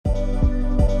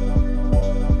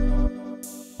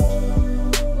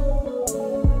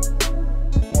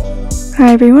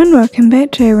Hi everyone, welcome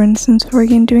back to Since we're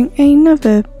again doing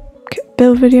another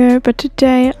build video, but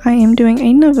today I am doing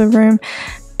another room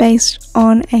based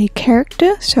on a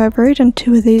character. So I've already done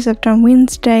two of these. I've done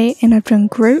Wednesday and I've done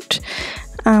Groot,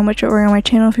 which are on my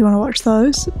channel if you want to watch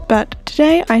those. But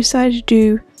today I decided to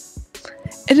do,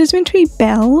 it is meant to be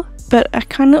Belle, but I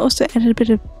kind of also added a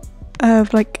bit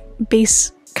of like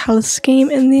base color scheme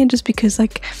in there just because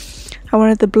like I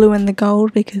wanted the blue and the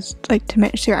gold because like to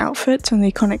match their outfits and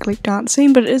the iconic like dance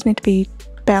scene, but it is meant to be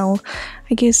Belle,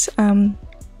 I guess. And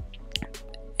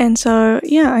so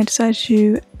yeah, I decided to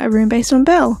do a room based on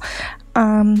Belle.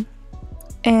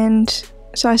 And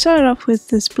so I started off with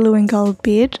this blue and gold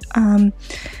bed.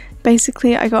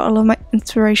 Basically I got a lot of my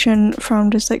inspiration from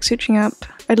just like searching up,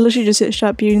 I literally just searched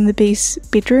up Beauty and the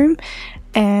Beast bedroom,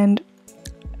 and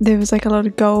there was like a lot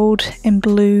of gold and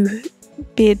blue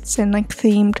beds and like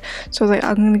themed, so I was like,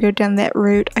 I'm gonna go down that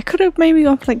route. I could have maybe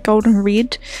gone for like gold and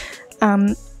red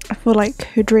for like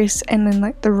her dress and then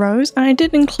like the rose, and I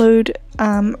did include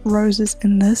roses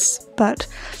in this, but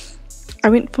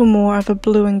I went for more of a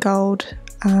blue and gold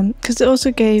because it also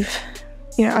gave,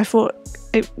 you know, I thought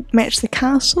it matched the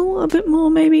castle a bit more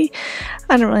maybe.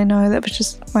 I don't really know, that was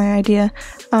just my idea.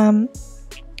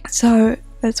 So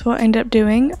that's what I ended up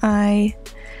doing.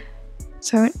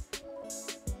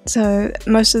 So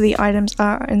most of the items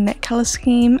are in that colour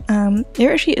scheme.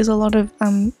 There actually is a lot of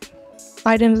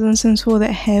items in Sims 4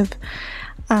 that have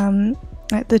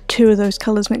like the two of those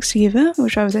colours mixed together,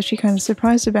 which I was actually kind of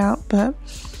surprised about, but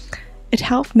it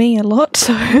helped me a lot.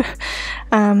 So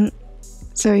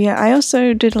so yeah, I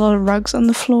also did a lot of rugs on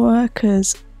the floor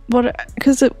because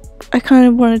I kind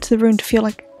of wanted the room to feel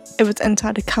like it was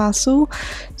inside a castle,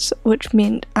 so, which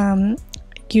meant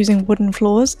using wooden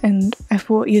floors, and I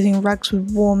thought using rugs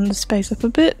would warm the space up a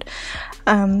bit,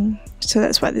 so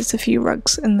that's why there's a few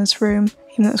rugs in this room,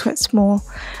 even though it's quite small.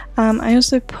 I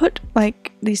also put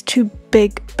like these two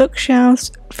big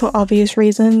bookshelves for obvious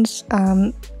reasons.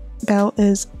 Belle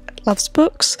loves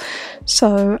books,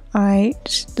 so I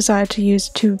decided to use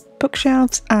two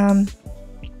bookshelves.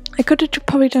 I could have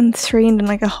probably done three and then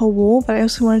like a whole wall, but I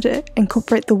also wanted to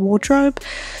incorporate the wardrobe,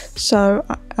 so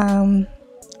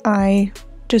I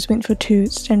just went for two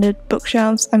standard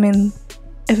bookshelves. I mean,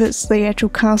 if it's the actual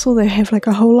castle, they have like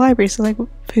a whole library, so like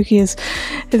who cares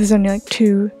if there's only like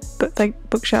two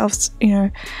bookshelves, you know.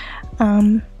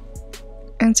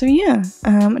 And so yeah,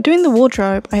 doing the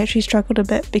wardrobe I actually struggled a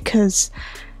bit because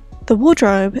the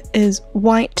wardrobe is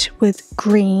white with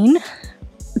green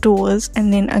doors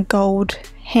and then a gold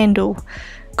handles,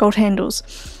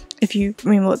 if you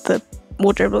remember what the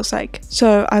wardrobe looks like.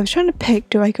 So I was trying to pick,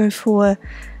 do I go for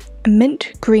a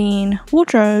mint green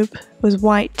wardrobe with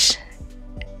white,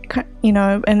 you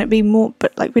know, and it'd be more,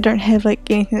 but like we don't have like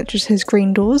anything that just has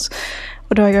green doors,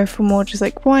 or do I go for more just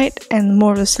like white and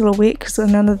more of a silhouette, because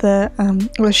none of the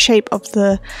shape of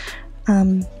the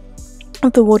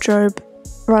wardrobe,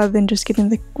 rather than just getting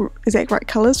the exact right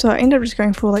colours. So I ended up just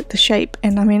going for like the shape,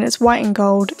 and I mean it's white and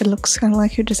gold, it looks kind of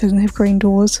like it just doesn't have green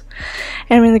doors,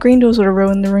 and I mean the green doors would have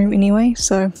ruined the room anyway,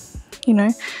 so you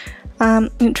know.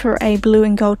 Went for a blue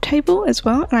and gold table as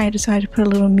well, and I decided to put a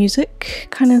little music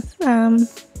kind of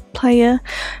player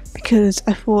because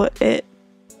I thought it,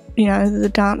 you know, the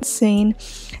dance scene,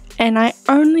 and I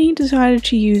only decided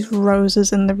to use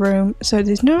roses in the room, so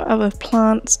there's no other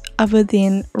plants other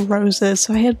than roses.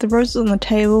 So I had the roses on the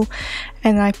table,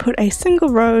 and I put a single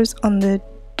rose on the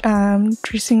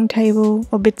dressing table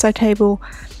or bedside table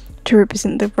to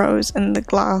represent the rose in the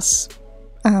glass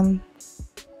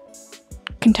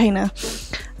container.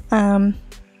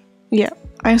 Yeah,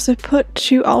 I also put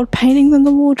two old paintings on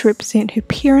the wall to represent her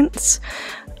parents,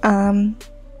 and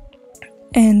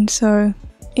so,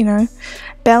 you know,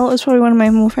 Belle is probably one of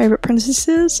my more favourite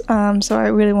princesses, so I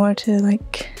really wanted to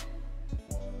like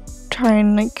try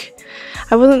and like,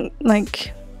 I wasn't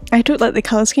like, I took like the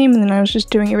colour scheme and then I was just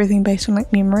doing everything based on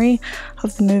like memory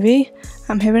of the movie.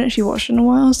 I haven't actually watched it in a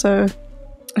while, so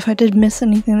if I did miss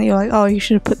anything that you're like, oh you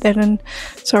should have put that in,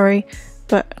 sorry,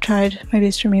 but I tried my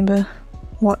best to remember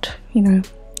what, you know,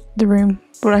 the room,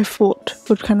 what I thought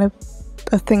would kind of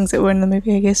things that were in the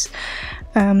movie, I guess.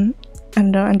 And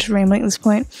I'm just rambling at this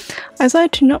point. I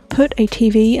decided to not put a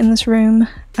TV in this room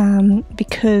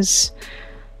because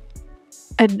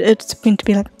it's meant to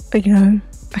be like, you know,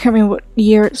 I can't remember what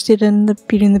year it's set in, the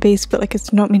Beauty and the Beast, but like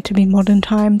it's not meant to be modern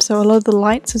time, so a lot of the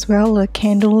lights as well are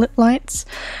candlelit lights,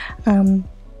 for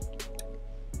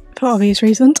obvious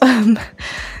reasons.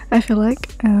 I feel like,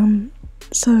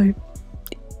 so,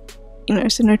 you know,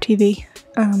 so no TV.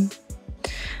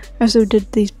 I also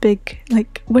did these big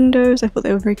like windows. I thought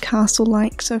they were very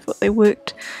castle-like, so I thought they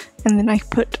worked. And then I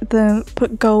put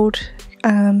gold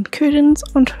curtains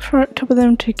on top of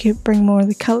them to bring more of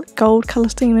the gold colour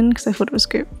scheme in, because I thought it was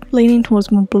good, leaning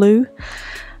towards more blue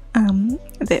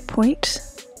at that point,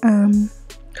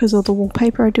 because all the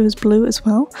wallpaper I do is blue as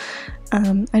well.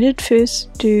 I did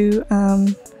first do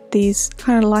these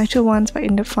kind of lighter ones, but I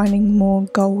ended up finding more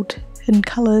gold and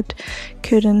coloured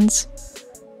curtains,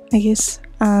 I guess.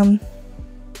 I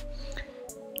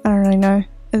don't really know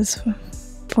at this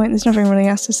point. There's nothing really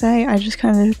else to say. I just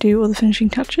kind of do all the finishing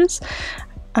touches.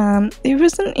 There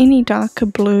isn't any darker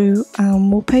blue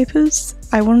wallpapers.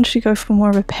 I wanted to go for more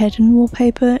of a pattern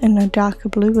wallpaper in a darker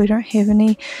blue. We don't have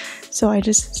any, so I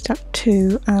just stuck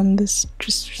to this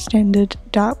just standard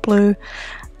dark blue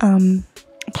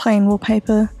plain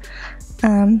wallpaper.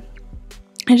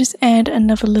 I just add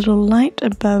another little light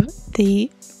above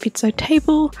the bedside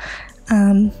table,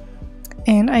 and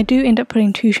I do end up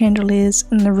putting 2 chandeliers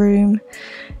in the room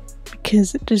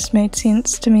because it just made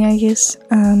sense to me, I guess.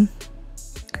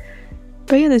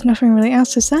 But yeah, there's nothing really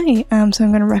else to say, so I'm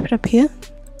going to wrap it up here.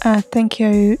 Thank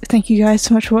you guys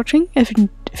so much for watching. If you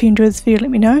enjoyed this video,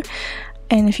 let me know.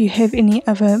 And if you have any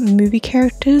other movie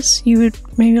characters you would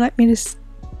maybe like me to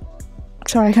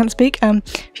sorry, I can't speak.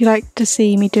 If you'd like to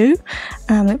see me do,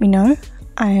 let me know.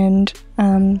 And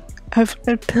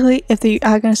hopefully, if you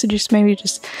are going to suggest, maybe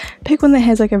just pick one that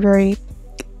has like a very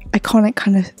iconic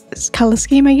kind of colour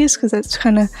scheme, I guess, because that's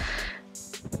kind of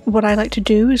what I like to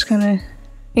do, is kind of,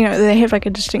 you know, they have like a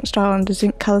distinct style and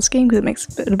distinct colour scheme because it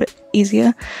makes it a bit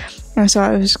easier. So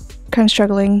I was kind of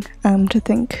struggling to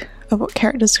think of what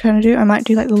characters to kind of do. I might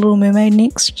do like the Little Mermaid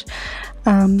next.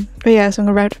 But yeah, so I'm going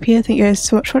to wrap it up here. Thank you guys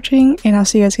so much for watching, and I'll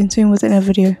see you guys again soon with another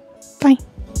video. Bye!